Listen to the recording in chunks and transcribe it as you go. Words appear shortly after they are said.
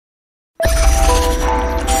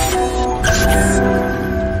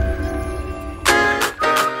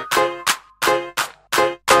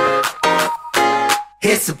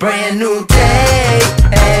It's a brand new day,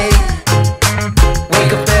 hey.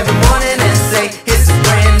 Wake up every morning and say, it's a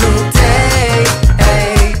brand new day,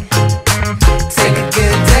 hey. Take a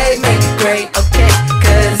good day, make it great, okay.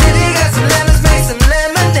 Cause if you got some lemons, make some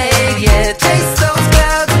lemonade, yeah. Chase those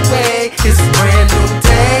clouds away. It's a brand new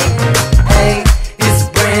day, hey. It's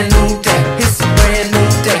a brand new day, it's a brand new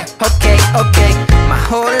day, okay, okay. My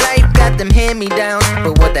whole life got them hand-me-downs,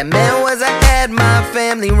 but what that meant was I had my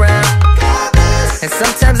family round. And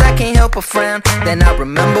sometimes I can't help but frown. Then I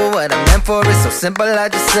remember what I meant for. It's so simple, I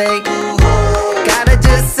just say, gotta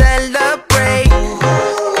just celebrate.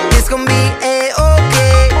 It's gonna be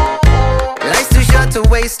A-okay. Life's too short to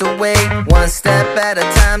waste away. One step at a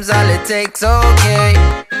time's all it takes, okay.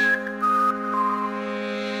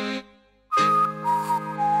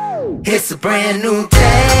 It's a brand new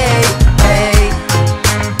day, hey.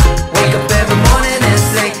 Wake up every morning and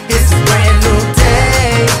say, it's a brand new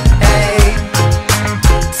day, hey.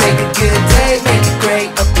 Take a good day, make it great,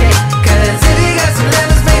 okay. Cause if you got some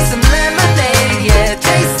lemons, make some lemonade, yeah.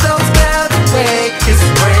 Chase those clouds away. It's a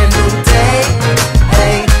brand new day,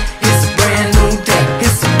 hey. It's a brand new day,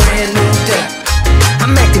 it's a brand new day.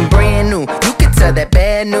 I'm acting brand new, you can tell that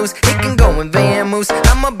bad news. It can go in van moves,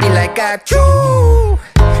 I'ma be like, achoo.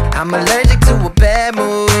 I'm allergic to a bad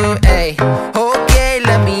mood, ayy. Okay,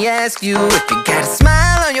 let me ask you, if you got a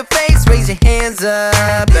smile on your face, raise your hands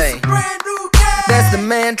up, ayy. That's the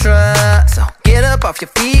mantra, so get up off your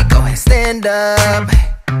feet, go ahead, stand up.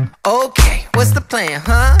 Okay, what's the plan,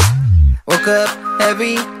 huh? Woke up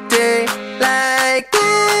every day like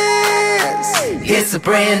this. It's a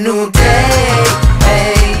brand new day,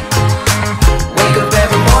 hey.